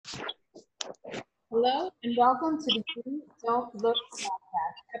Hello and welcome to the Do Don't Look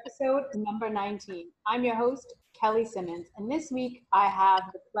podcast, episode number 19. I'm your host, Kelly Simmons, and this week I have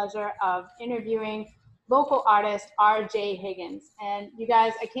the pleasure of interviewing local artist RJ Higgins. And you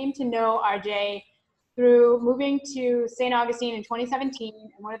guys, I came to know RJ through moving to St. Augustine in 2017,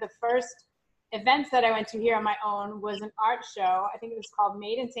 and one of the first events that I went to here on my own was an art show. I think it was called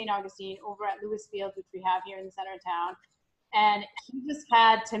Made in St. Augustine over at Lewis Field, which we have here in the center of town. And he just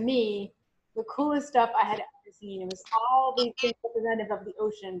had, to me, the coolest stuff I had ever seen. It was all these things representative of the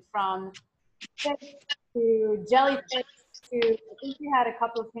ocean, from fish to jellyfish to, I think we had a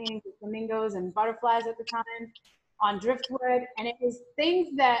couple of paintings of flamingos and butterflies at the time on driftwood. And it was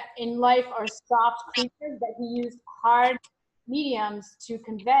things that in life are soft creatures that he used hard mediums to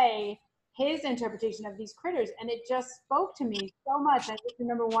convey his interpretation of these critters. And it just spoke to me so much. I just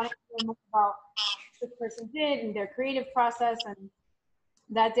remember wanting to know more about what this person did and their creative process. And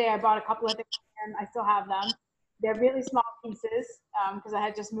that day I bought a couple of things and I still have them. They're really small pieces because I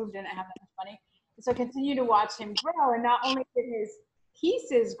had just moved in and I have that much money. And so I continue to watch him grow, and not only did his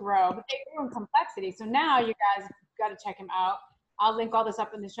pieces grow, but they grew in complexity. So now you guys got to check him out. I'll link all this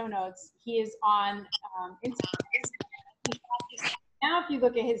up in the show notes. He is on Instagram. Now if you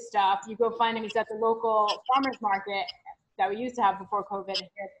look at his stuff, you go find him. He's at the local farmer's market that we used to have before COVID here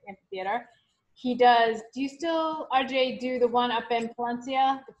at the amphitheater. He does. Do you still, RJ, do the one up in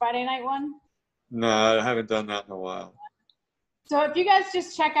Palencia, the Friday night one? No, I haven't done that in a while. So if you guys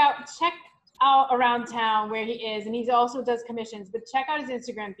just check out around town where he is, and he also does commissions, but check out his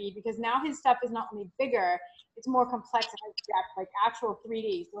Instagram feed, because now his stuff is not only bigger, it's more complex and has depth, like actual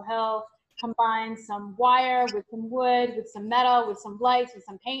 3D. So he'll combine some wire with some wood, with some metal, with some lights, with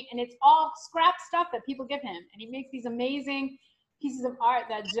some paint, and it's all scrap stuff that people give him. And he makes these amazing pieces of art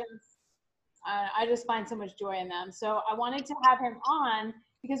that just, I just find so much joy in them. So I wanted to have him on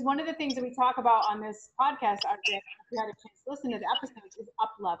because one of the things that we talk about on this podcast, RJ, if you had a chance to listen to the episodes, is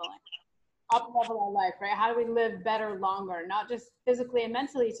up-level our life, right? How do we live better, longer? Not just physically and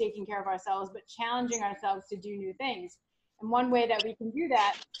mentally taking care of ourselves, but challenging ourselves to do new things. And one way that we can do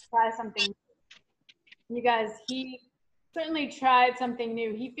that is try something new. You guys, he certainly tried something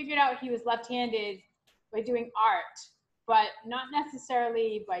new. He figured out he was left-handed by doing art, but not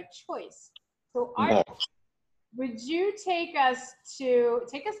necessarily by choice. So art, would you take us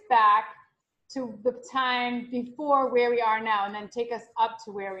back to the time before where we are now, and then take us up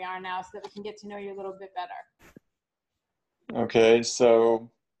to where we are now so that we can get to know you a little bit better? Okay,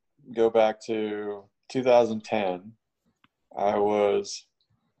 so go back to 2010. I was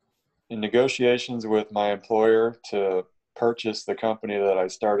in negotiations with my employer to purchase the company that I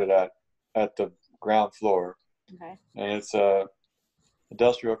started at the ground floor. Okay. And it's a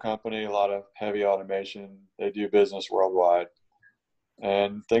industrial company, a lot of heavy automation. They do business worldwide.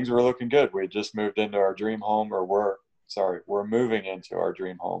 And things were looking good. We just moved into our dream home, or we're moving into our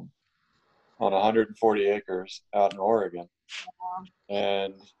dream home on 140 acres out in Oregon.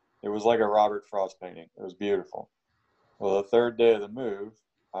 And it was like a Robert Frost painting. It was beautiful. Well, the third day of the move,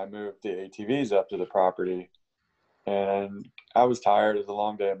 I moved the ATVs up to the property, and I was tired. It was a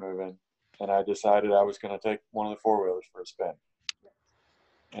long day of moving, and I decided I was going to take one of the four-wheelers for a spin.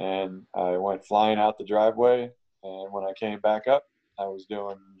 And I went flying out the driveway, and when I came back up, I was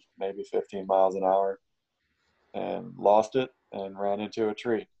doing maybe 15 miles an hour and lost it and ran into a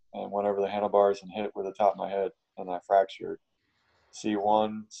tree and went over the handlebars and hit with the top of my head, and I fractured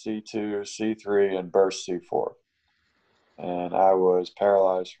C1, C2, C3, and burst C4. And I was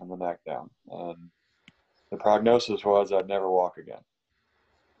paralyzed from the neck down. And the prognosis was I'd never walk again.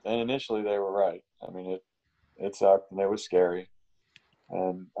 And initially they were right. I mean, it sucked and it was scary.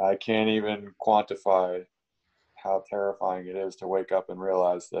 And I can't even quantify how terrifying it is to wake up and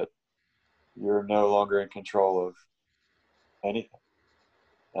realize that you're no longer in control of anything.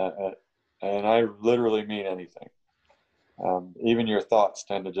 And I literally mean anything. Even your thoughts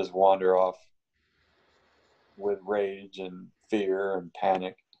tend to just wander off with rage and fear and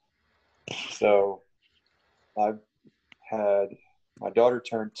panic. So I had, my daughter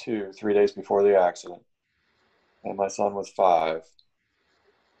turned 2 3 days before the accident, and my son was 5.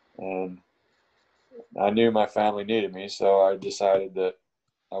 And I knew my family needed me, so I decided that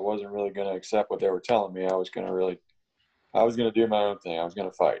I wasn't really going to accept what they were telling me. I was going to do my own thing. I was going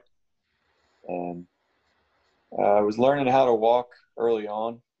to fight. And I was learning how to walk early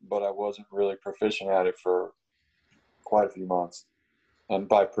on, but I wasn't really proficient at it for quite a few months. And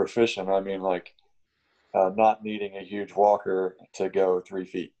by proficient, I mean like not needing a huge walker to go 3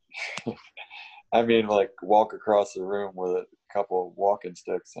 feet. I mean like walk across the room with a couple of walking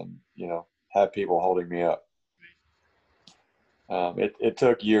sticks and, have people holding me up. It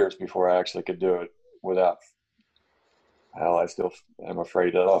took years before I actually could do it. without, hell, I still am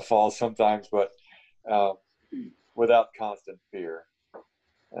afraid that I'll fall sometimes, but without constant fear.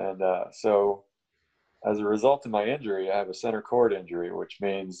 And so as a result of my injury, I have a center cord injury, which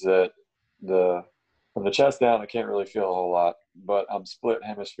means that from the chest down, I can't really feel a whole lot, but I'm split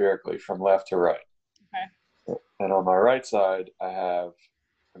hemispherically from left to right. Okay. And on my right side, I have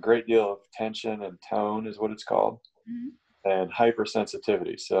a great deal of tension and tone is what it's called, and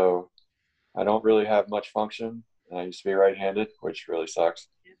hypersensitivity. So I don't really have much function. And I used to be right-handed, which really sucks.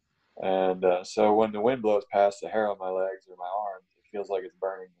 And so when the wind blows past the hair on my legs or my arms, it feels like it's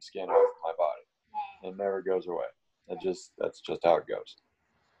burning the skin off my body. It never goes away. That's just how it goes.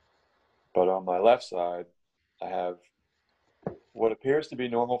 But on my left side, I have what appears to be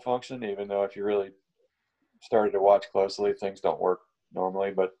normal function, even though if you really started to watch closely, things don't work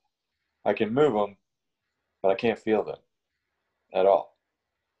normally. But I can move them, but I can't feel them at all.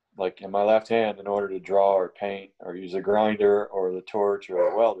 Like in my left hand, in order to draw or paint or use a grinder or the torch or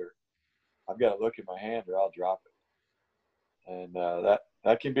a welder, I've got to look at my hand or I'll drop it. And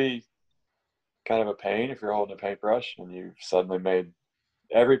that can be kind of a pain if you're holding a paintbrush and you've suddenly made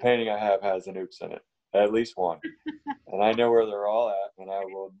every painting I have has an oops in it, at least one. And I know where they're all at, and I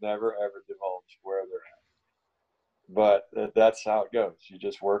will never, ever divulge where they're at. But that's how it goes. You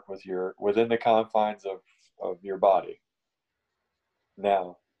just work within the confines of your body.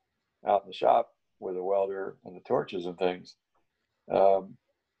 Now, out in the shop with a welder and the torches and things,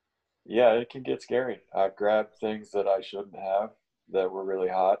 yeah, it can get scary. I've grabbed things that I shouldn't have that were really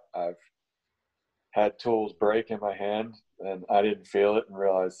hot. I've had tools break in my hand and I didn't feel it and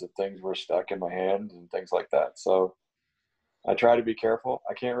realized that things were stuck in my hand and things like that. So I try to be careful.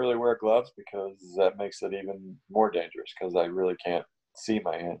 I can't really wear gloves because that makes it even more dangerous because I really can't see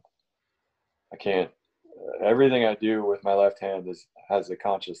my hand. I can't. Everything I do with my left hand has a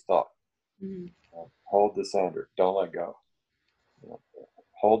conscious thought. Hold the sander. Don't let go.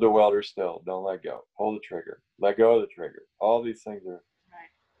 Hold the welder still. Don't let go. Hold the trigger. Let go of the trigger. All these things are.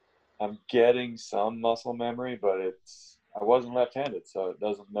 I'm getting some muscle memory, but I wasn't left-handed, so it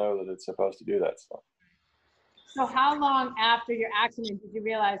doesn't know that it's supposed to do that stuff. So how long after your accident did you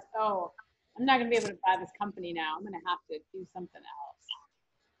realize, oh, I'm not going to be able to buy this company now. I'm going to have to do something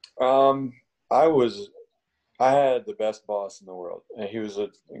else? I had the best boss in the world, and he was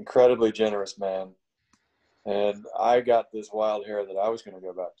an incredibly generous man. And I got this wild hair that I was going to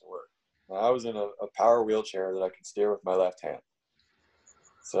go back to work. And I was in a power wheelchair that I could steer with my left hand.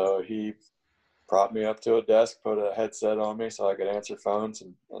 So he propped me up to a desk, put a headset on me so I could answer phones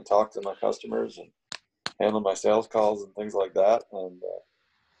and talk to my customers and handle my sales calls and things like that. And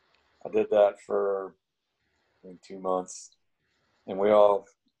I did that for 2 months. And we all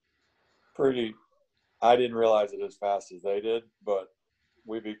I didn't realize it as fast as they did, but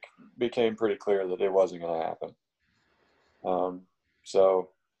we became pretty clear that it wasn't going to happen. So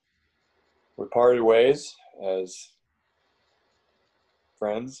we parted ways as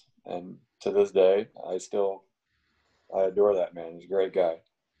friends, and to this day, I adore that man. He's a great guy.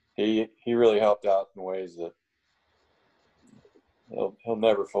 He really helped out in ways that he'll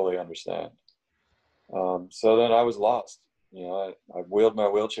never fully understand. So then I was lost. I wheeled my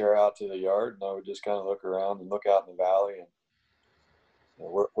wheelchair out to the yard, and I would just kind of look around and look out in the valley and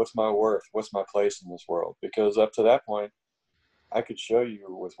what's my worth? What's my place in this world? Because up to that point, I could show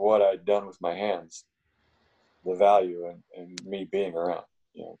you with what I'd done with my hands, the value and me being around.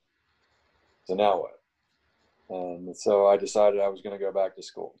 So now what? And so I decided I was going to go back to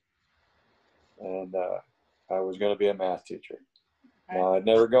school, and I was going to be a math teacher. Now, I'd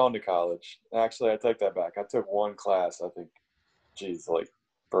never gone to college. Actually, I take that back. I took one class, I think, like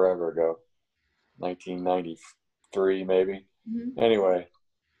forever ago, 1993 maybe. Anyway,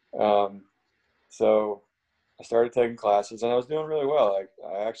 so I started taking classes, and I was doing really well.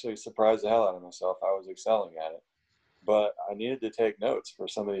 I actually surprised the hell out of myself. I was excelling at it. But I needed to take notes for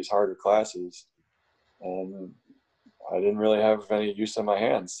some of these harder classes, and I didn't really have any use of my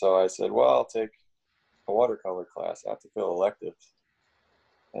hands. So I said, well, I'll take a watercolor class. I have to fill electives.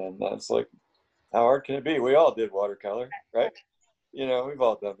 And that's like, how hard can it be? We all did watercolor, right? We've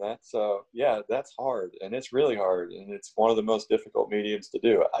all done that. So yeah, that's hard, and it's really hard, and it's one of the most difficult mediums to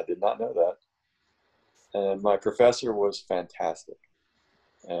do. I did not know that. And my professor was fantastic.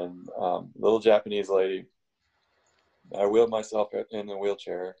 And little Japanese lady, I wheeled myself in the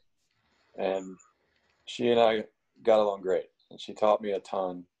wheelchair, and she and I got along great. And she taught me a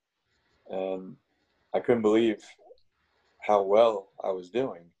ton, and I couldn't believe how well I was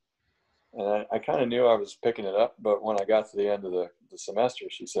doing. And I kind of knew I was picking it up, but when I got to the end of the semester,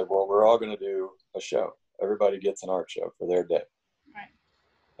 she said, well, we're all going to do a show. Everybody gets an art show for their day. Right.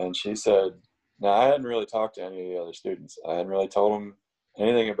 And she said, Now, I hadn't really talked to any of the other students. I hadn't really told them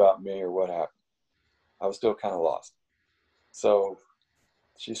anything about me or what happened. I was still kind of lost. So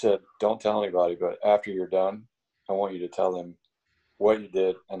she said, don't tell anybody, but after you're done, I want you to tell them what you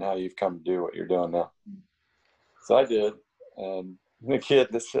did and how you've come to do what you're doing now. So I did. And the kid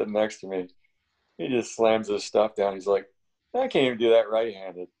that's sitting next to me, he just slams his stuff down. He's like, I can't even do that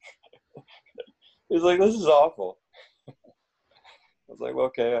right-handed. He's like, this is awful. I was like, well,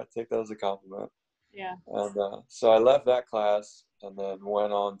 okay, I take that as a compliment. Yeah. And so I left that class and then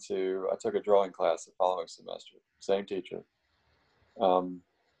went on to, I took a drawing class the following semester, same teacher. I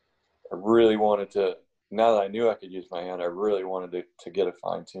really wanted to, now that I knew I could use my hand, I really wanted to get a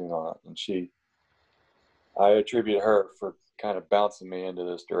fine tune on it. And I attribute her for kind of bouncing me into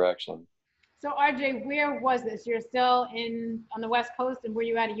this direction. So RJ, where was this? You're still on the West Coast, and were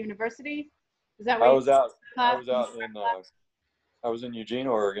you at a university? Is that where I was in Eugene,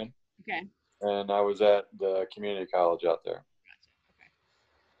 Oregon. Okay. And I was at the community college out there.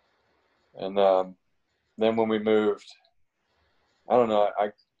 Okay. And then when we moved, I don't know,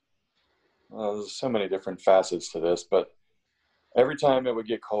 there's so many different facets to this, but every time it would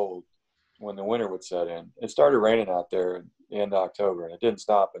get cold, when the winter would set in, it started raining out there at the end of October, and it didn't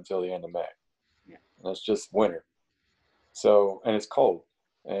stop until the end of May. Yeah. And it's just winter. So, and it's cold,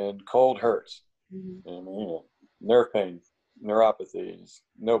 and cold hurts. Mm-hmm. And, nerve pain, neuropathy is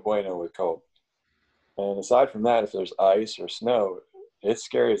no bueno with cold. And aside from that, if there's ice or snow, it's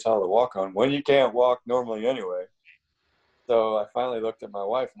scary as hell to walk on when you can't walk normally anyway. So I finally looked at my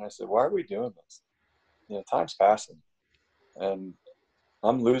wife and I said, why are we doing this? Time's passing and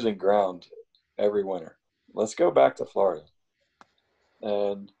I'm losing ground every winter. Let's go back to Florida.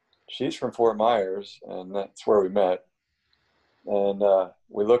 And she's from Fort Myers, and that's where we met. And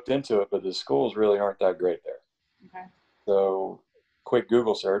we looked into it, but the schools really aren't that great there. Okay. So quick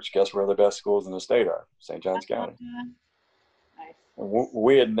Google search, guess where the best schools in the state are? St. Johns County. Nice.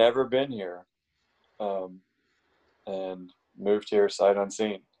 We had never been here and moved here sight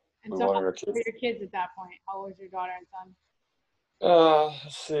unseen. And so how old were your kids at that point? How old was your daughter and son?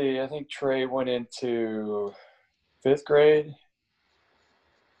 Let's see. I think Trey went into 5th grade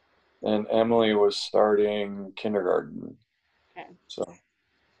and Emily was starting kindergarten. Okay. So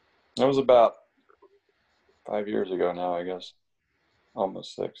that was about 5 years ago now, I guess.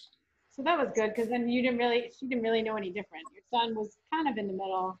 Almost 6. So that was good because then she didn't really know any different. Your son was kind of in the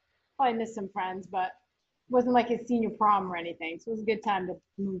middle, probably missed some friends, but it wasn't like his senior prom or anything. So it was a good time to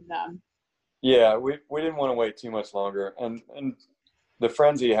move them. Yeah, we didn't want to wait too much longer. And the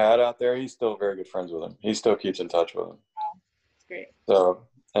friends he had out there, he's still very good friends with them. He still keeps in touch with them. Wow, that's great. So,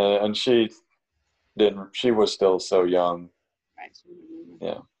 and she was still so young. Right.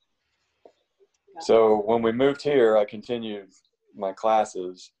 Yeah. So when we moved here, I continued my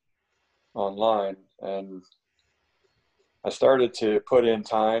classes online and I started to put in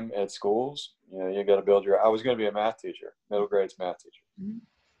time at schools. You got to build I was going to be a math teacher, middle grades math teacher.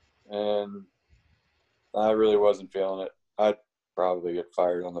 Mm-hmm. And I really wasn't feeling it. I'd probably get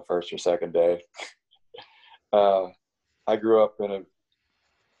fired on the first or second day. I grew up in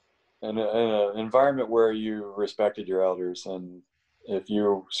an environment where you respected your elders, and if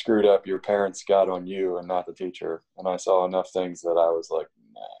you screwed up, your parents got on you and not the teacher. And I saw enough things that I was like,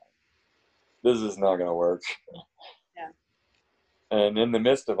 nah, this is not going to work. Yeah. And in the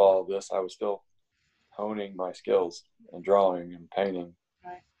midst of all of this, I was still honing my skills and drawing and painting.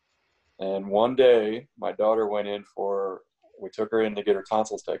 Right. And one day, my daughter we took her in to get her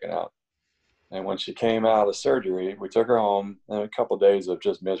tonsils taken out. And when she came out of surgery, we took her home, and a couple of days of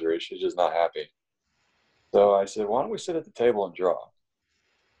just misery. She's just not happy. So I said, why don't we sit at the table and draw?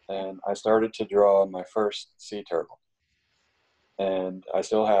 And I started to draw my first sea turtle. And I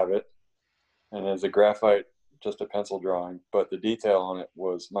still have it. And it's a graphite, just a pencil drawing. But the detail on it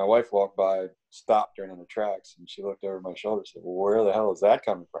was, my wife walked by, stopped during the tracks, and she looked over my shoulder and said, well, where the hell is that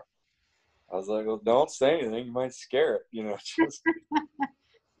coming from? I was like, well, don't say anything. You might scare it. Just,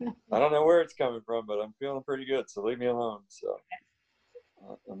 I don't know where it's coming from, but I'm feeling pretty good. So leave me alone. So,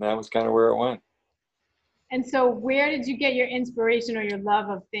 and that was kind of where it went. And so where did you get your inspiration or your love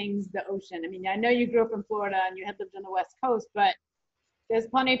of things, the ocean? I mean, I know you grew up in Florida and you had lived on the West Coast, but there's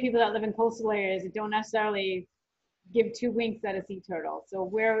plenty of people that live in coastal areas that don't necessarily give 2 winks at a sea turtle. So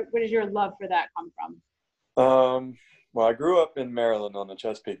where does your love for that come from? Well, I grew up in Maryland on the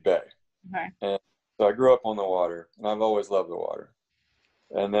Chesapeake Bay. Okay. And so I grew up on the water, and I've always loved the water.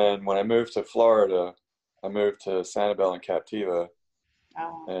 And then when I moved to Florida, I moved to Sanibel and Captiva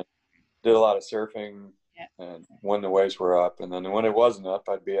and did a lot of surfing. Yeah. And when the waves were up, and then when it wasn't up,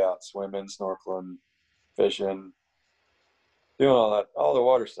 I'd be out swimming, snorkeling, fishing, doing all that, all the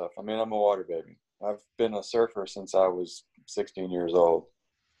water stuff. I mean, I'm a water baby. I've been a surfer since I was 16 years old.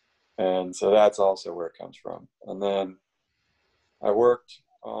 And so that's also where it comes from. And then I worked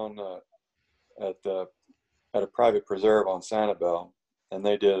on at the at a private preserve on Sanibel, and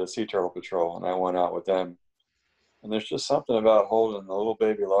they did a sea turtle patrol, and I went out with them. And there's just something about holding the little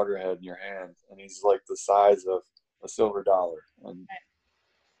baby loggerhead in your hand, and he's like the size of a silver dollar. And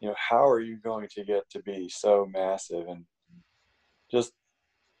you know, how are you going to get to be so massive and just,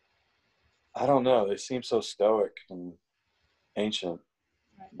 I don't know, they seem so stoic and ancient.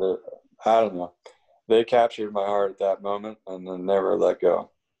 But I don't know. They captured my heart at that moment and then never let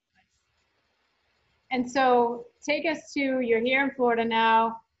go. And so take us to, you're here in Florida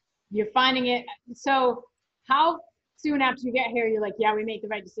now, you're finding it. So how soon after you get here, you're like, yeah, we made the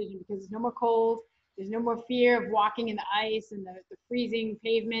right decision because there's no more cold, there's no more fear of walking in the ice and the freezing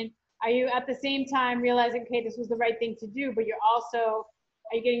pavement. Are you at the same time realizing, okay, this was the right thing to do, but you're also,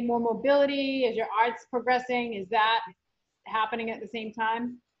 are you getting more mobility? Is your arts progressing? Is that happening at the same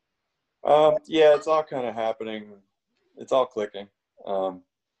time? Yeah, it's all kind of happening. It's all clicking.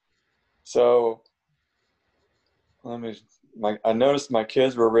 So let me, I noticed my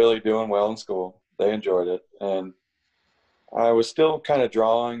kids were really doing well in school. They enjoyed it. And I was still kind of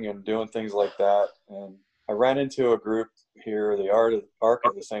drawing and doing things like that. And I ran into a group here, the Arc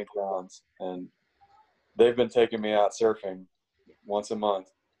of the St. John's, and they've been taking me out surfing once a month.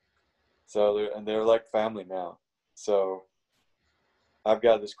 So they're like family now. So I've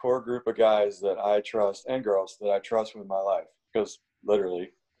got this core group of guys that I trust, and girls that I trust with my life, because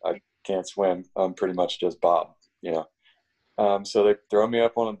literally I can't swim. I'm pretty much just Bob, you know. So they throw me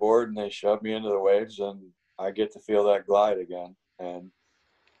up on a board and they shove me into the waves, and I get to feel that glide again. And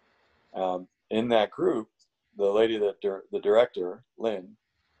in that group, the lady the director, Lynn,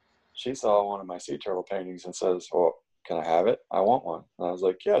 she saw one of my sea turtle paintings and says, "Well, can I have it? I want one." And I was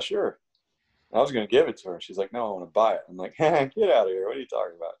like, "Yeah, sure." And I was going to give it to her. She's like, "No, I want to buy it." I'm like, "Hey, get out of here. What are you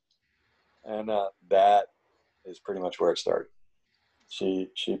talking about?" And that is pretty much where it started. She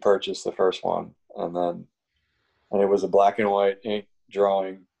purchased the first one, and it was a black and white ink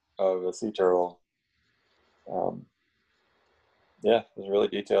drawing of a sea turtle. Yeah, it was really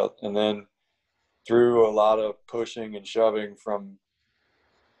detailed. And then through a lot of pushing and shoving from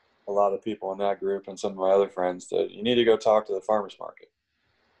a lot of people in that group and some of my other friends, that you need to go talk to the farmers market.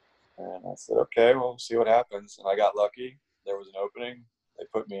 And I said, okay, well, see what happens. And I got lucky. There was an opening. They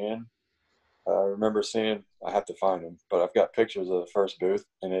put me in. I remember seeing, I have to find them, but I've got pictures of the first booth,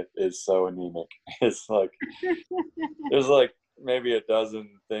 and it is so anemic. It's like, there's like maybe a dozen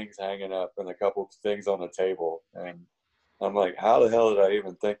things hanging up and a couple of things on the table. And I'm like, how the hell did I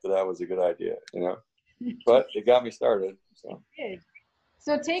even think that was a good idea, you know? But it got me started.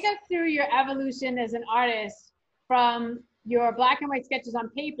 So take us through your evolution as an artist from your black and white sketches on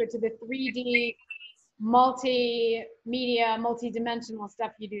paper to the 3D multimedia, multi-dimensional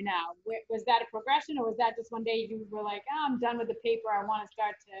stuff you do now. Was that a progression, or was that just one day you were like, oh, I'm done with the paper, I want to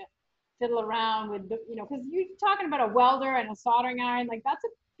start to fiddle around with the, you know, because you're talking about a welder and a soldering iron, like that's a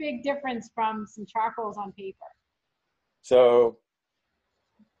big difference from some charcoals on paper. So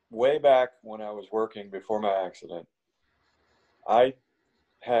way back when I was working before my accident, I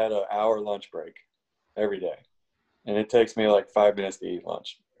had an hour lunch break every day, and it takes me like 5 minutes to eat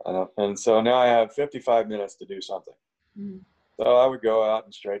lunch. And so now I have 55 minutes to do something. Mm-hmm. So I would go out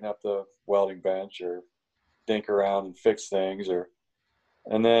and straighten up the welding bench or dink around and fix things.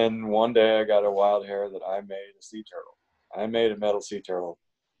 And then one day I got a wild hair that I made a sea turtle. I made a metal sea turtle,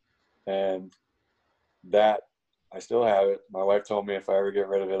 and that I still have it. My wife told me if I ever get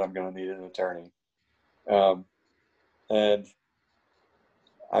rid of it, I'm going to need an attorney. And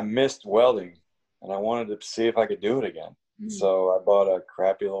I missed welding, and I wanted to see if I could do it again. Mm-hmm. So I bought a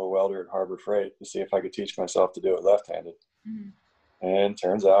crappy little welder at Harbor Freight to see if I could teach myself to do it left-handed. Mm-hmm. And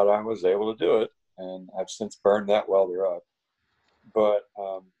turns out I was able to do it, and I've since burned that welder up. But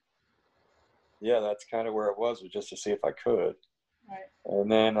yeah, that's kind of where it was just to see if I could. Right.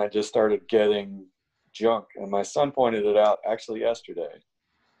 And then I just started getting junk, and my son pointed it out actually yesterday,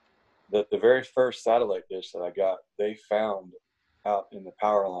 that the very first satellite dish that I got, they found out in the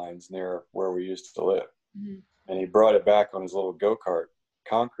power lines near where we used to live. Mm-hmm. And he brought it back on his little go-kart,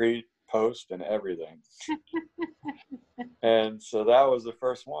 concrete post and everything. And so that was the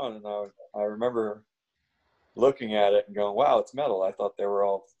first one. And I remember looking at it and going, wow, it's metal. I thought they were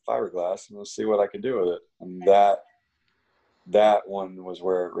all fiberglass, and let's see what I can do with it. And that one was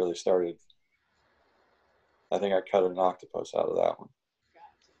where it really started. I think I cut an octopus out of that one.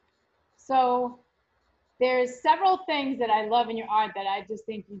 So there's several things that I love in your art that I just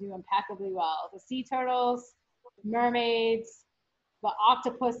think you do impeccably well. The sea turtles, the mermaids, the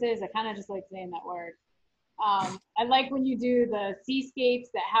octopuses. I kind of just like saying that word. I like when you do the seascapes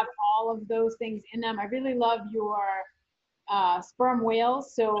that have all of those things in them. I really love your sperm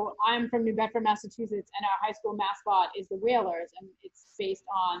whales. So I'm from New Bedford, Massachusetts, and our high school mascot is the Whalers, and it's based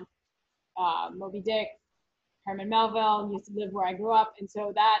on Moby Dick, Herman Melville, used to live where I grew up. And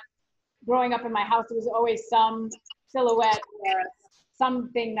so that, growing up in my house, there was always some silhouette or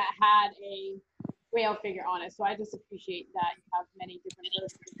something that had a whale figure on it. So I just appreciate that you have many different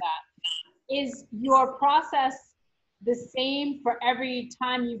versions of that. Is your process the same for every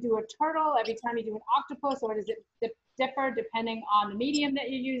time you do a turtle, every time you do an octopus, or does it differ depending on the medium that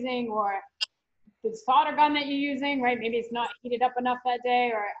you're using or the solder gun that you're using, right? Maybe it's not heated up enough that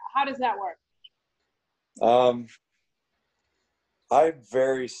day, or how does that work? I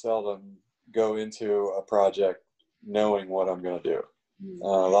very seldom go into a project knowing what I'm going to do. A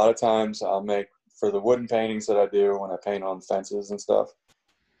lot of times I'll make, for the wooden paintings that I do when I paint on fences and stuff,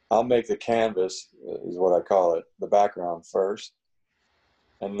 I'll make the canvas, is what I call it, the background first,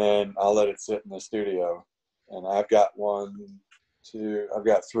 and then I'll let it sit in the studio. And I've got I've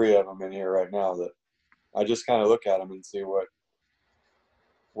got 3 of them in here right now that I just kind of look at them and see what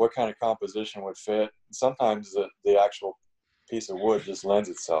kind of composition would fit. Sometimes the actual piece of wood just lends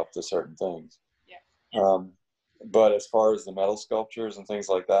itself to certain things. Yeah. But as far as the metal sculptures and things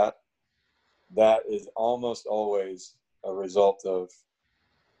like that, that is almost always a result of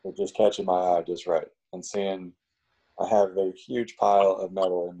just catching my eye just right and seeing. I have a huge pile of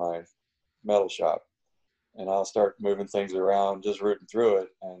metal in my metal shop, and I'll start moving things around, just rooting through it,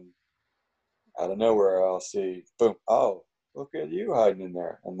 and out of nowhere I'll see, boom, oh, look at you hiding in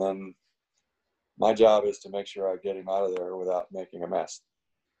there. And then my job is to make sure I get him out of there without making a mess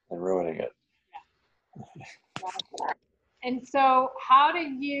and ruining it. Yeah. And so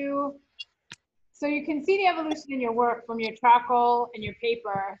so you can see the evolution in your work from your charcoal and your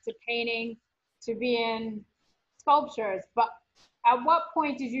paper to painting to being sculptures. But at what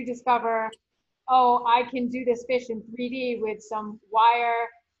point did you discover, oh, I can do this fish in 3D with some wire,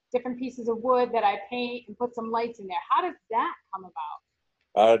 different pieces of wood that I paint and put some lights in there? How does that come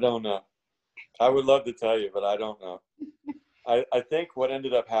about? I don't know. I would love to tell you, but I don't know. I think what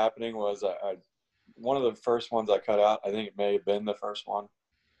ended up happening was one of the first ones I cut out, I think it may have been the first one,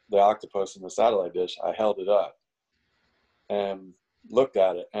 the octopus in the satellite dish. I held it up and looked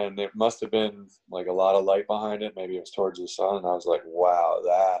at it, and it must have been like a lot of light behind it. Maybe it was towards the sun, and I was like, wow,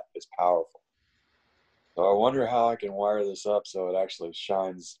 that is powerful. So I wonder how I can wire this up so it actually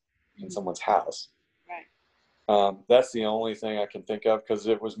shines in someone's house. Right. That's the only thing I can think of, because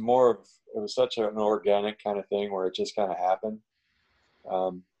it was such an organic kind of thing where it just kind of happened,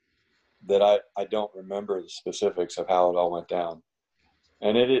 that I don't remember the specifics of how it all went down.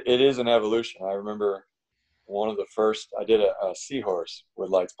 And it is an evolution. I remember one of the first, I did a seahorse with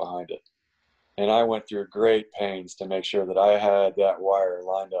lights behind it. And I went through great pains to make sure that I had that wire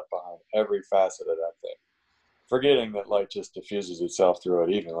lined up behind every facet of that thing, forgetting that light just diffuses itself through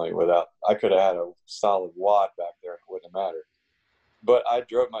it evenly I could have had a solid wad back there, it wouldn't have mattered. But I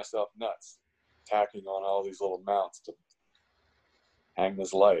drove myself nuts tacking on all these little mounts to hang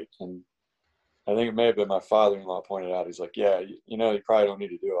this light. And I think it may have been my father-in-law pointed out, he's like, yeah, you probably don't need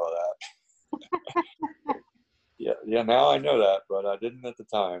to do all that. Yeah, now I know that, but I didn't at the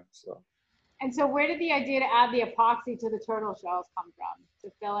time. So. And so where did the idea to add the epoxy to the turtle shells come from,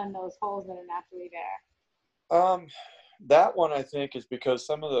 to fill in those holes that are naturally there? That one, I think, is because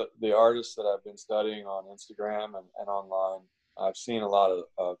some of the artists that I've been studying on Instagram and online, I've seen a lot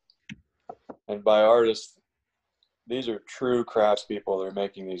of, and by artists, these are true craftspeople. They're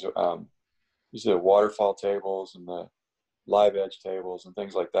making these are waterfall tables and the live edge tables and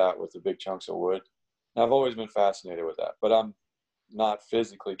things like that with the big chunks of wood. And I've always been fascinated with that, but I'm not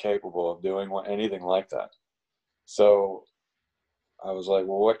physically capable of doing anything like that. So I was like,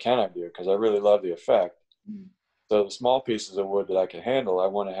 well, what can I do? Because I really love the effect. Mm-hmm. So the small pieces of wood that I could handle, I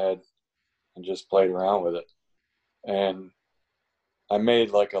went ahead and just played around with it. And I made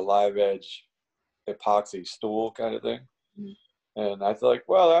like a live edge epoxy stool kind of thing. Mm-hmm. And I thought,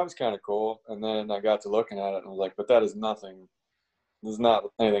 well, that was kind of cool. And then I got to looking at it and I was like, but that is nothing. This is not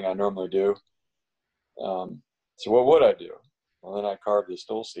anything I normally do. So what would I do? Well, then I carved the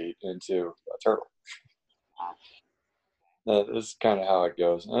stool seat into a turtle. That is kind of how it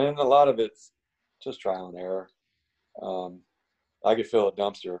goes. And a lot of it's just trial and error. I could fill a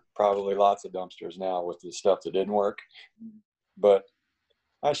dumpster, probably lots of dumpsters now with the stuff that didn't work. But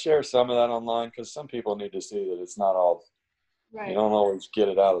I share some of that online because some people need to see that it's not all, right. You don't always get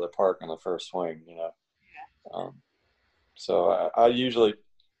it out of the park on the first swing, Yeah. So I usually,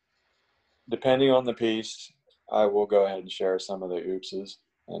 depending on the piece, I will go ahead and share some of the oopses,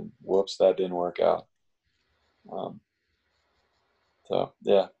 and whoops, that didn't work out. So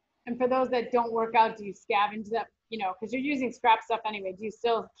yeah. And for those that don't work out, do you scavenge that, because you're using scrap stuff anyway, do you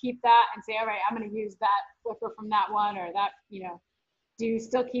still keep that and say, all right, I'm going to use that flipper from that one, or that, do you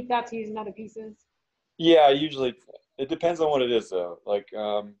still keep that to use in other pieces? Yeah, usually it depends on what it is though. Like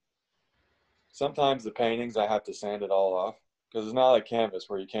sometimes the paintings I have to sand it all off because it's not like canvas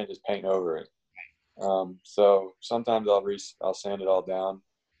where you can't just paint over it. So sometimes I'll sand it all down.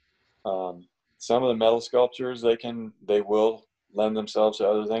 Some of the metal sculptures they will lend themselves to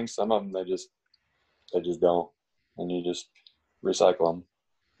other things. Some of them they just don't, and you just recycle them.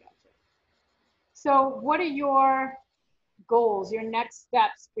 So what are your goals, your next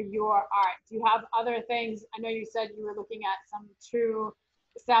steps for your art? Do you have other things? I know you said you were looking at some true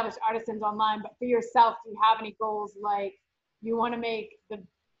established artisans online, but for yourself, do you have any goals, like you want to make the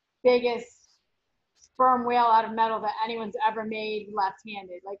biggest sperm whale out of metal that anyone's ever made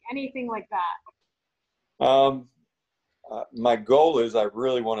left-handed, like anything like that? My goal is I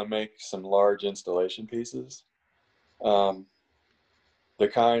really want to make some large installation pieces. The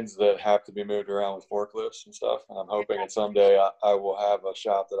kinds that have to be moved around with forklifts and stuff. And I'm hoping that someday I will have a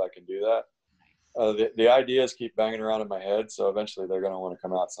shop that I can do that. The ideas keep banging around in my head, so eventually they're going to want to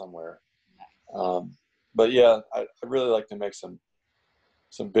come out somewhere. But yeah, I really like to make some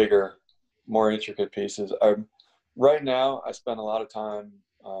bigger, more intricate pieces. Right now, I spend a lot of time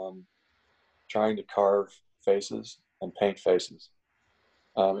trying to carve faces and paint faces.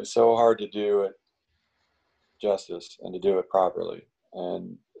 It's so hard to do it justice and to do it properly.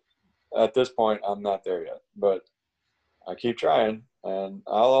 And at this point, I'm not there yet, but I keep trying, and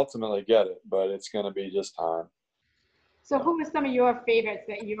I'll ultimately get it, but it's going to be just time. So who are some of your favorites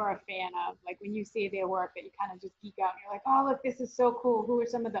that you're a fan of? Like when you see their work that you kind of just geek out and you're like, oh, look, this is so cool. Who are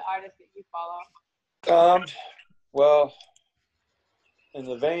some of the artists that you follow? Well, in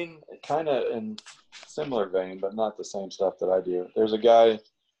the vein, kind of in similar vein, but not the same stuff that I do. There's a guy,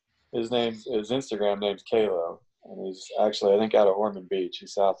 his Instagram name's Kalo, and he's actually, I think, out of Ormond Beach.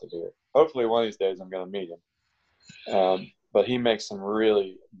 He's south of here. Hopefully one of these days I'm going to meet him. But he makes some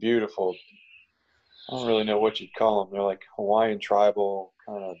really beautiful, I don't really know what you'd call them. They're like Hawaiian tribal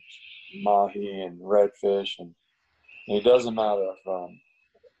kind of mahi and redfish. And he does them out of,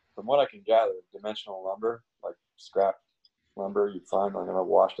 from what I can gather, dimensional lumber, like scrap lumber you'd find like on a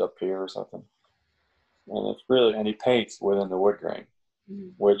washed up pier or something. And it's really, and he paints within the wood grain,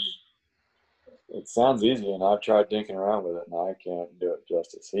 which it sounds easy, and I've tried dinking around with it, and I can't do it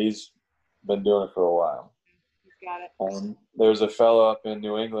justice. He's been doing it for a while. Got it. There's a fellow up in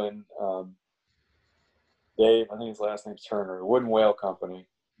New England, Dave, I think his last name's Turner, Wooden Whale Company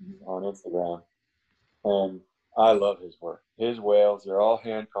on Instagram. And I love his work. His whales, they're all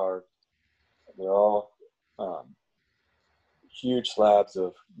hand carved. They're all huge slabs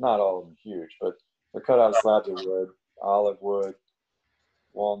of, not all of them huge, but they're cut out of slabs of wood, olive wood,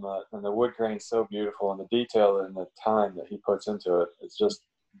 walnut, and the wood grain is so beautiful, and the detail and the time that he puts into it, it's just,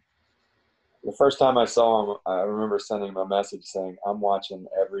 the first time I saw him, I remember sending him a message saying, I'm watching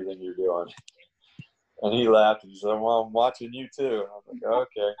everything you're doing. And he laughed and he said, well, I'm watching you too. And I was like,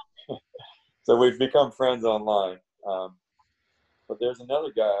 okay. So we've become friends online. But there's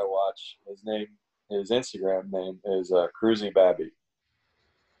another guy I watch, his Instagram name is Cruzy Babby.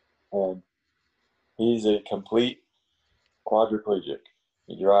 And he's a complete quadriplegic.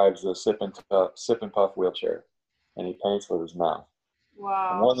 He drives a sip and puff wheelchair, and he paints with his mouth.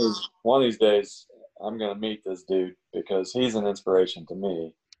 Wow. And one of these days, I'm going to meet this dude because he's an inspiration to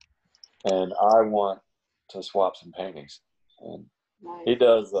me, and I want to swap some paintings. And nice. He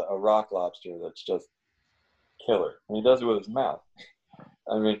does a rock lobster that's just killer, and he does it with his mouth.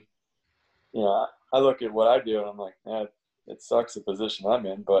 I mean, I look at what I do, and I'm like, man, it sucks the position I'm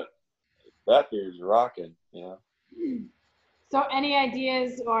in, but that dude's rocking, So any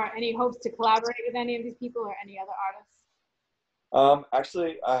ideas or any hopes to collaborate with any of these people or any other artists?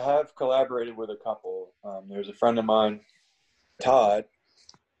 Actually, I have collaborated with a couple. There's a friend of mine, Todd.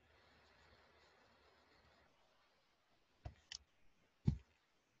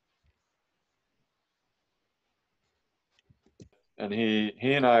 And he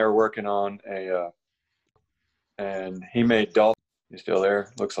and I are working on and he made Dolphin. He's still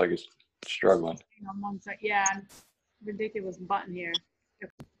there. Looks like he's struggling. Yeah, ridiculous button here.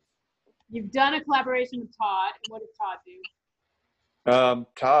 You've done a collaboration with Todd. What did Todd do?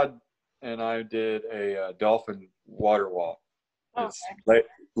 Todd and I did a dolphin water wall. It's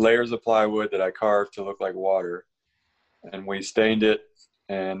layers of plywood that I carved to look like water, and we stained it,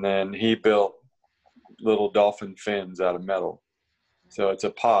 and then he built little dolphin fins out of metal. So it's a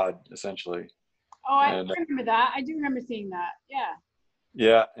pod, essentially. Oh, I remember that. I do remember seeing that. Yeah.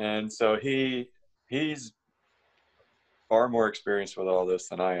 Yeah, and so he's far more experienced with all this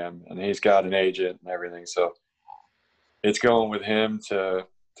than I am, and he's got an agent and everything. So it's going with him to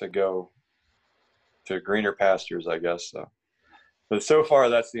go to greener pastures, I guess. So, but so far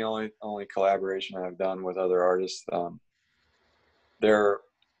that's the only collaboration I've done with other artists. There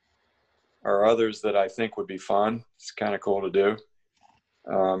are others that I think would be fun. It's kind of cool to do.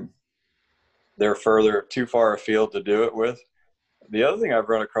 They're too far afield to do it with. The other thing I've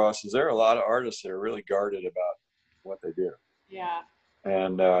run across is there are a lot of artists that are really guarded about what they do. Yeah.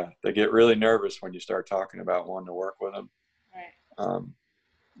 And they get really nervous when you start talking about wanting to work with them. Right.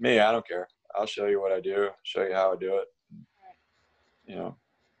 Me, I don't care. I'll show you what I do, show you how I do it. Right. You know,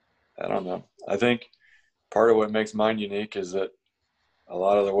 I don't know. I think part of what makes mine unique is that a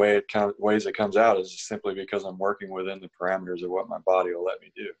lot of the ways it comes out is simply because I'm working within the parameters of what my body will let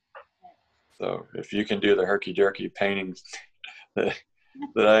me do. So if you can do the herky-jerky paintings that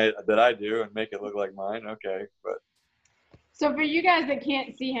I do and make it look like mine, okay. But so for you guys that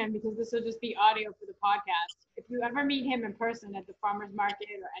can't see him, because this will just be audio for the podcast, if you ever meet him in person at the farmer's market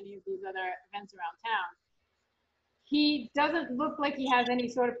or any of these other events around town, he doesn't look like he has any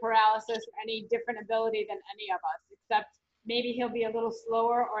sort of paralysis or any different ability than any of us, except maybe he'll be a little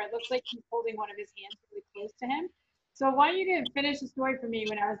slower, or it looks like he's holding one of his hands really close to him. So I want you to finish the story for me.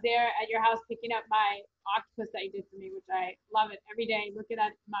 When I was there at your house picking up my octopus that you did for me, which I love it every day, look at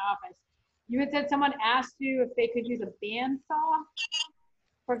that in my office. You had said someone asked you if they could use a bandsaw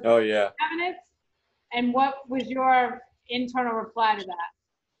for cabinets. And what was your internal reply to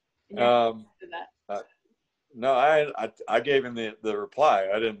that? No, I gave him the reply.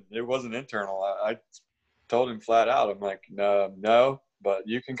 It wasn't internal. I told him flat out, I'm like, no, but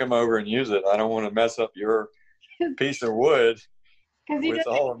you can come over and use it. I don't want to mess up your piece of wood. Because he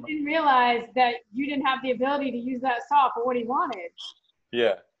didn't realize that you didn't have the ability to use that saw for what he wanted.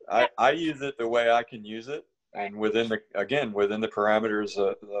 Yeah, I use it the way I can use it, and within the parameters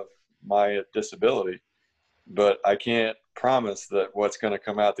of my disability. But I can't promise that what's going to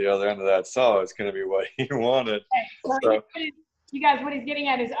come out the other end of that saw is going to be what he wanted. Okay. So you guys, what he's getting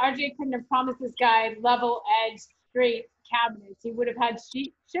at is RJ couldn't have promised this guy level edge, straight cabinets. He would have had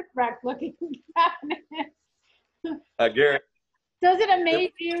shipwreck looking cabinets. Garrett. Does it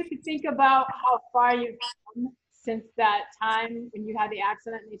amaze you to think about how far you've come since that time when you had the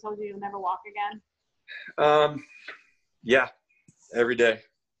accident and they told you you'll never walk again? Yeah, every day.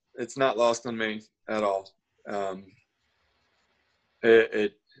 It's not lost on me at all.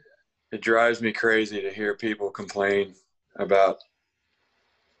 It drives me crazy to hear people complain about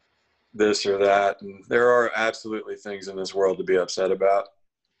this or that, and there are absolutely things in this world to be upset about.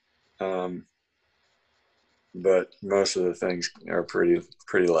 But most of the things are pretty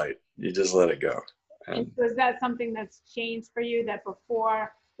light. You just let it go. And so is that something that's changed for you? That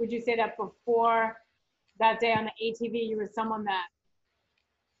before, would you say that before that day on the ATV, you were someone that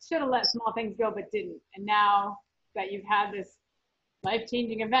should have let small things go but didn't, and now that you've had this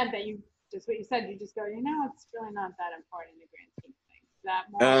life-changing event that you just what you said, you just go, it's really not that important in the grand scheme of things? Is that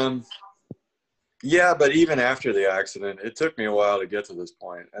more? Yeah, but even after the accident, it took me a while to get to this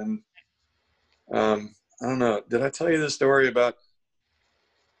point. And I don't know, did I tell you the story about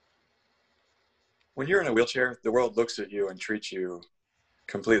when you're in a wheelchair, the world looks at you and treats you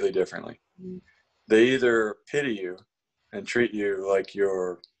completely differently. Mm-hmm. They either pity you and treat you like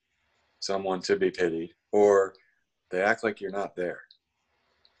you're someone to be pitied, or they act like you're not there.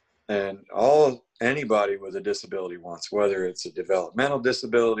 And all anybody with a disability wants, whether it's a developmental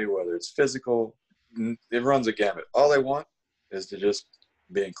disability, whether it's physical, it runs a gamut. All they want is to just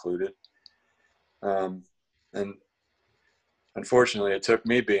be included. And unfortunately, it took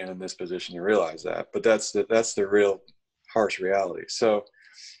me being in this position to realize that. But that's the real harsh reality. So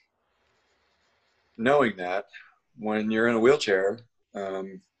knowing that, when you're in a wheelchair,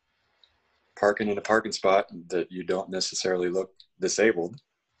 parking in a parking spot that you don't necessarily look disabled,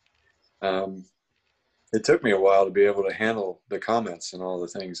 it took me a while to be able to handle the comments and all the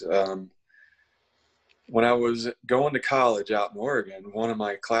things. When I was going to college out in Oregon, one of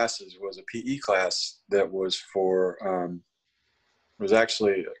my classes was a PE class that was was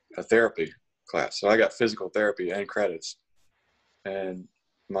actually a therapy class. So I got physical therapy and credits. And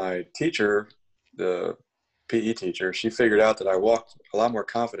my teacher, the PE teacher, she figured out that I walked a lot more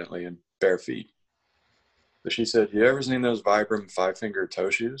confidently in bare feet. So she said, "You ever seen those Vibram 5-finger toe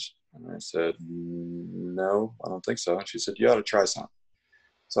shoes?" And I said, "No, I don't think so." And she said, "You ought to try some."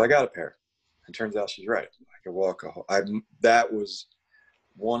 So I got a pair. And turns out she's right. I could walk that was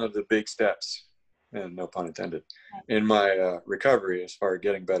one of the big steps, and no pun intended, in my recovery as far as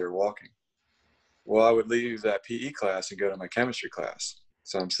getting better walking. Well, I would leave that PE class and go to my chemistry class.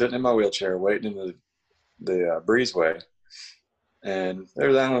 So I'm sitting in my wheelchair waiting in the breezeway. And I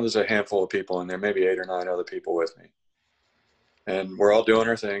don't know, there's a handful of people in there, maybe 8 or 9 other people with me. And we're all doing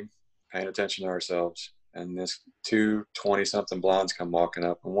our thing, paying attention to ourselves. And this 2 20-something blondes come walking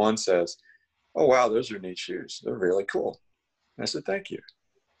up, and one says, "Oh, wow, those are neat shoes. They're really cool." And I said, "Thank you."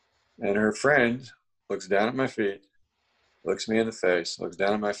 And her friend looks down at my feet, looks me in the face, looks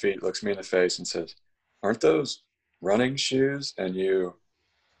down at my feet, looks me in the face, and says, "Aren't those running shoes?"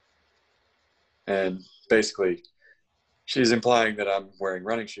 And basically, she's implying that I'm wearing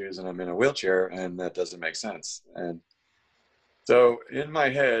running shoes and I'm in a wheelchair, and that doesn't make sense. And so in my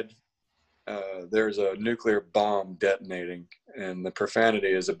head, there's a nuclear bomb detonating, and the profanity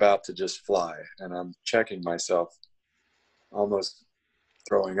is about to just fly. And I'm checking myself, almost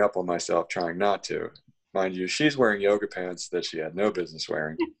throwing up on myself, trying not to. Mind you, she's wearing yoga pants that she had no business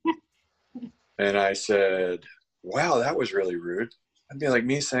wearing. And I said, "Wow, that was really rude." I'd be like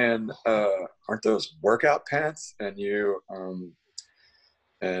me saying, "Aren't those workout pants?" And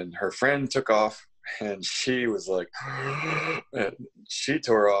her friend took off, and she was like, and she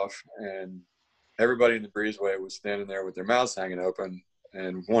tore off, and everybody in the breezeway was standing there with their mouths hanging open.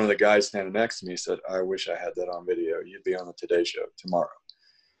 And one of the guys standing next to me said, "I wish I had that on video. You'd be on the Today Show tomorrow."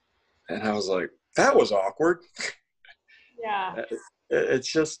 And I was like, that was awkward. Yeah. It's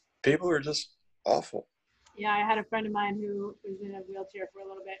just, people are just awful. Yeah, I had a friend of mine who was in a wheelchair for a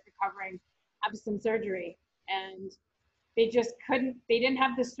little bit, recovering after some surgery, and they didn't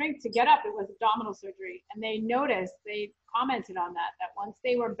have the strength to get up. It was abdominal surgery, and they commented on that once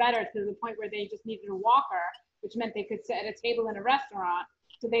they were better to the point where they just needed a walker, which meant they could sit at a table in a restaurant,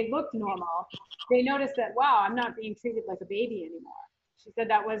 so they looked normal. They noticed that, wow, I'm not being treated like a baby anymore. She said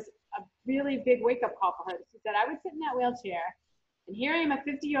that was a really big wake-up call for her. She said, I would sit in that wheelchair, and here I am, a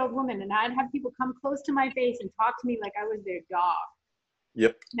 50-year-old woman, and I'd have people come close to my face and talk to me like I was their dog.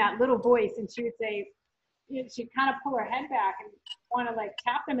 Yep. That little voice, and she would say, she'd kind of pull her head back and want to like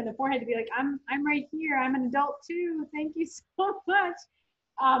tap them in the forehead to be like, I'm right here. I'm an adult too. Thank you so much.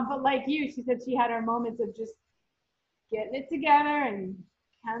 But like you, she said she had her moments of just getting it together and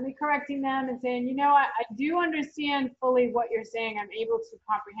kindly correcting them and saying, I do understand fully what you're saying. I'm able to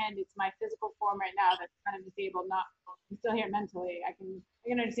comprehend. It's my physical form right now that's kind of disabled. I'm still here mentally. I can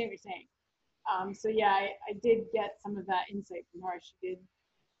understand what you're saying. So yeah, I did get some of that insight from her. She did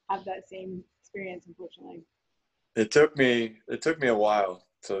have that same experience, unfortunately. It took me a while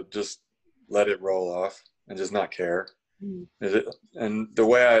to just let it roll off and just not care. And the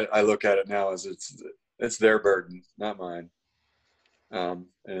way I look at it now is it's their burden, not mine. And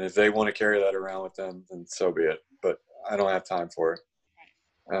if they want to carry that around with them, then so be it. But I don't have time for it.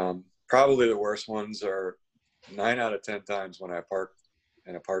 Probably the worst ones are 9 out of 10 times when I park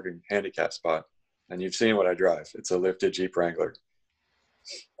in a parking handicap spot. And you've seen what I drive. It's a lifted Jeep Wrangler.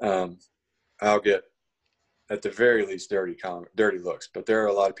 I'll get, at the very least, dirty looks, but there are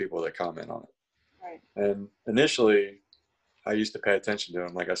a lot of people that comment on it. Right. And initially, I used to pay attention to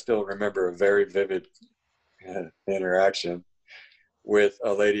them. Like, I still remember a very vivid interaction with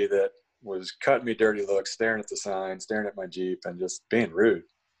a lady that was cutting me dirty looks, staring at the sign, staring at my Jeep, and just being rude.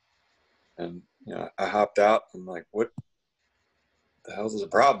 And I hopped out. I'm like, "What the hell is the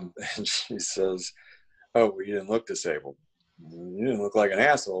problem?" And she says, "Oh, well, you didn't look disabled. You didn't look like an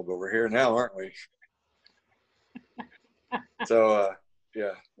asshole, but we're here now, aren't we?" So,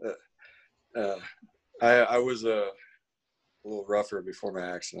 I was a little rougher before my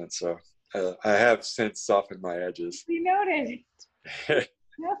accident, so I have since softened my edges. You noted.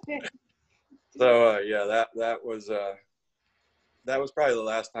 Noted. So that was probably the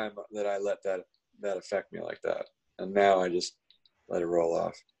last time that I let that affect me like that, and now I just let it roll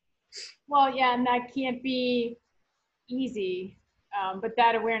off. Well, yeah, and that can't be easy, but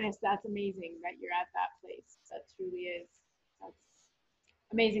that awareness, that's amazing that you're at that place. That truly is. That's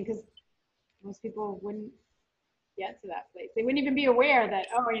amazing, because most people wouldn't get to that place. They wouldn't even be aware that,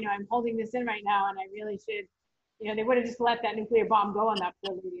 I'm holding this in right now and I really should, they would have just let that nuclear bomb go on that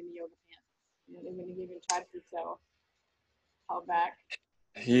poor lady in the yoga pants. They wouldn't have even tried to, so held back.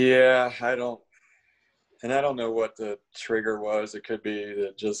 Yeah, I don't know what the trigger was. It could be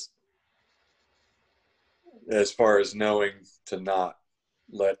that, just as far as knowing to not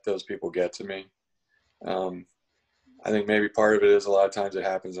let those people get to me. I think maybe part of it is a lot of times it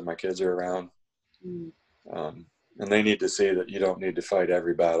happens when my kids are around. And they need to see that you don't need to fight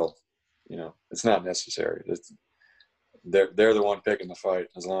every battle. It's not necessary. They're the one picking the fight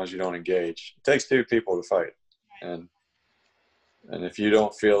as long as you don't engage. It takes 2 people to fight. And if you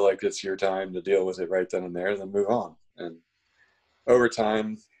don't feel like it's your time to deal with it right then and there, then move on. And over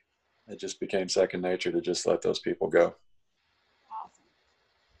time, it just became second nature to just let those people go. Awesome.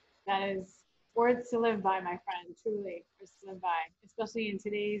 That is words to live by, my friend. Truly, words to live by, especially in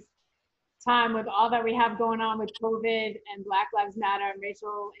today's time with all that we have going on with COVID and Black Lives Matter and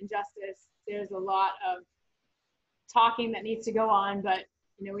racial injustice. There's a lot of talking that needs to go on, but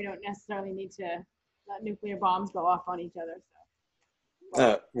we don't necessarily need to let nuclear bombs go off on each other.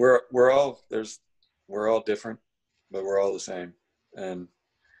 So we're all different, but we're all the same, and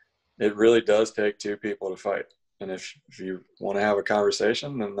it really does take two people to fight. And if you want to have a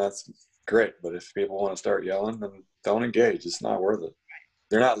conversation, then that's great. But if people want to start yelling, then don't engage. It's not worth it.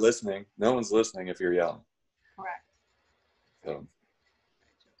 They're not listening. No one's listening if you're yelling. Correct. So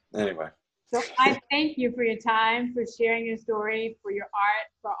anyway. So I thank you for your time, for sharing your story, for your art,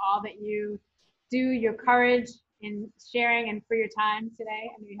 for all that you do, your courage in sharing, and for your time today.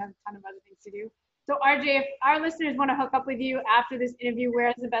 I know you have a ton of other things to do. So RJ, if our listeners want to hook up with you after this interview, where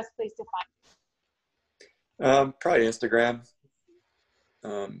is the best place to find you? Probably Instagram.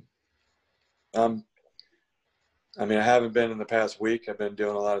 I haven't been in the past week. I've been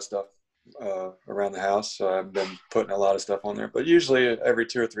doing a lot of stuff around the house, so I've been putting a lot of stuff on there. But usually every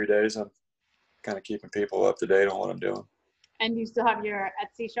 2 or 3 days, I'm kind of keeping people up to date on what I'm doing. And you still have your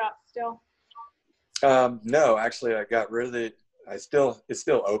Etsy shop still? No, actually, I got rid of it. It's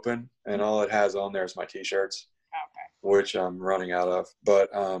still open, and all it has on there is my T-shirts, which I'm running out of.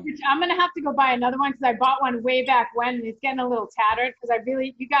 But which I'm gonna have to go buy another one because I bought one way back when, and it's getting a little tattered. Because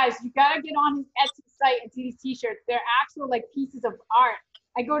you guys, you gotta get on his Etsy site and see these T-shirts. They're actual like pieces of art.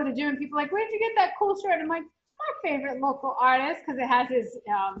 I go to the gym and people are like, "Where'd you get that cool shirt?" I'm like, "My favorite local artist," because it has his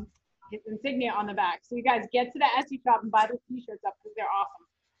insignia on the back. So you guys get to the Etsy shop and buy those T-shirts up because they're awesome.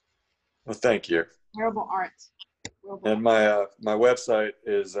 Well, thank you. Wearable art. And my website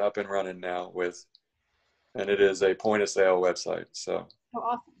is up and running now and it is a point of sale website. So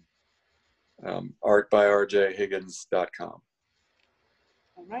awesome. artbyrjhiggins.com.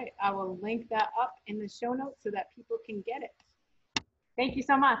 All right, I will link that up in the show notes so that people can get it. Thank you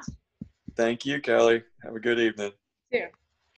so much. Thank you, Kelly. Have a good evening. You too.